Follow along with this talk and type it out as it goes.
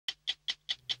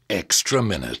extra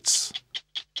minutes.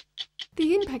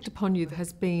 The impact upon you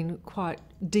has been quite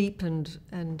deep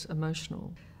and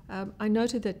emotional. I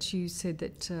noted that you said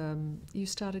that you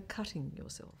started cutting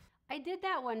yourself. I did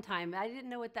that one time. I didn't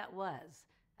know what that was.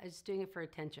 I was doing it for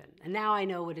attention. And now I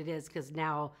know what it is because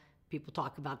now people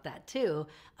talk about that too.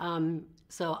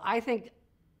 So I think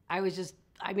I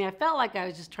felt like I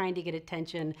was just trying to get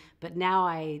attention, but now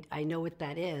I know what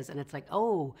that is. And it's like,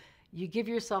 oh, you give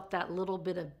yourself that little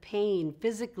bit of pain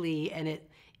physically and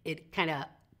it kind of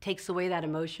takes away that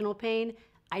emotional pain.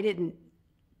 I didn't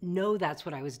know that's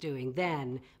what I was doing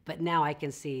then, but now I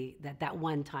can see that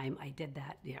one time I did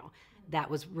that, that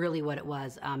was really what it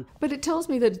was. But it tells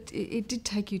me that it did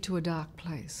take you to a dark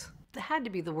place. It had to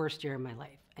be the worst year of my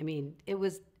life. I mean, it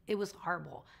was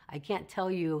horrible. I can't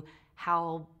tell you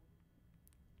how,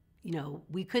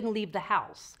 we couldn't leave the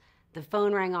house. The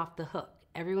phone rang off the hook.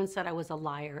 Everyone said I was a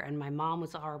liar and my mom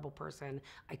was a horrible person.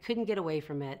 I couldn't get away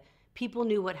from it. People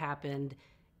knew what happened.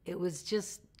 It was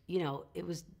just, it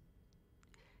was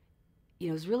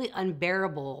really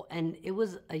unbearable. And it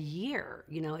was a year,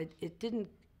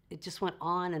 it just went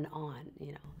on and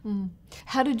on,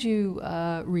 How did you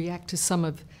react to some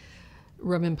of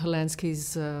Roman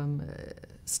Polanski's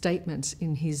statements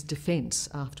in his defense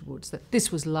afterwards, that this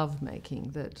was lovemaking,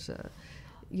 that,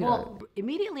 Well,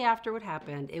 immediately after what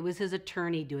happened, it was his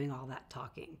attorney doing all that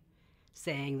talking,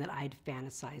 saying that I'd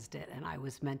fantasized it and I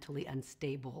was mentally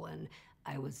unstable and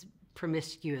I was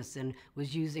promiscuous and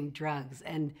was using drugs.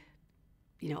 And,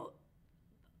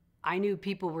 I knew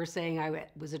people were saying I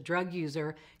was a drug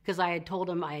user because I had told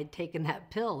them I had taken that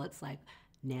pill. It's like,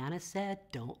 Nana said,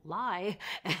 don't lie.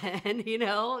 And,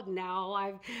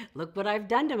 now look what I've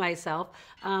done to myself.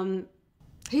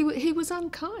 He was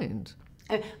unkind.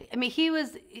 I mean, he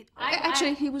was...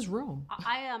 Actually, he was wrong.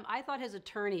 I thought his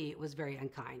attorney was very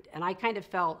unkind. And I kind of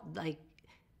felt like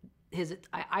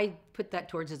I put that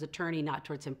towards his attorney, not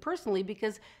towards him personally,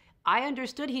 because I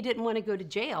understood he didn't want to go to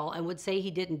jail and would say he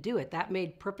didn't do it. That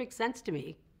made perfect sense to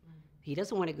me. He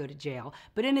doesn't want to go to jail.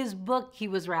 But in his book, he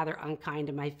was rather unkind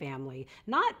to my family.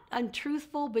 Not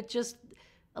untruthful, but just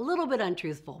a little bit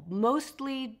untruthful.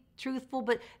 Mostly truthful,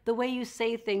 but the way you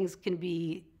say things can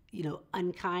be,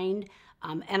 unkind.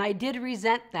 And I did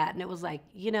resent that. And it was like,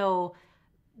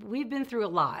 we've been through a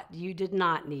lot. You did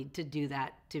not need to do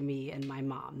that to me and my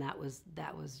mom. That was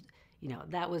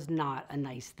not a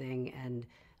nice thing and,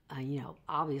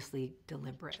 obviously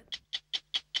deliberate.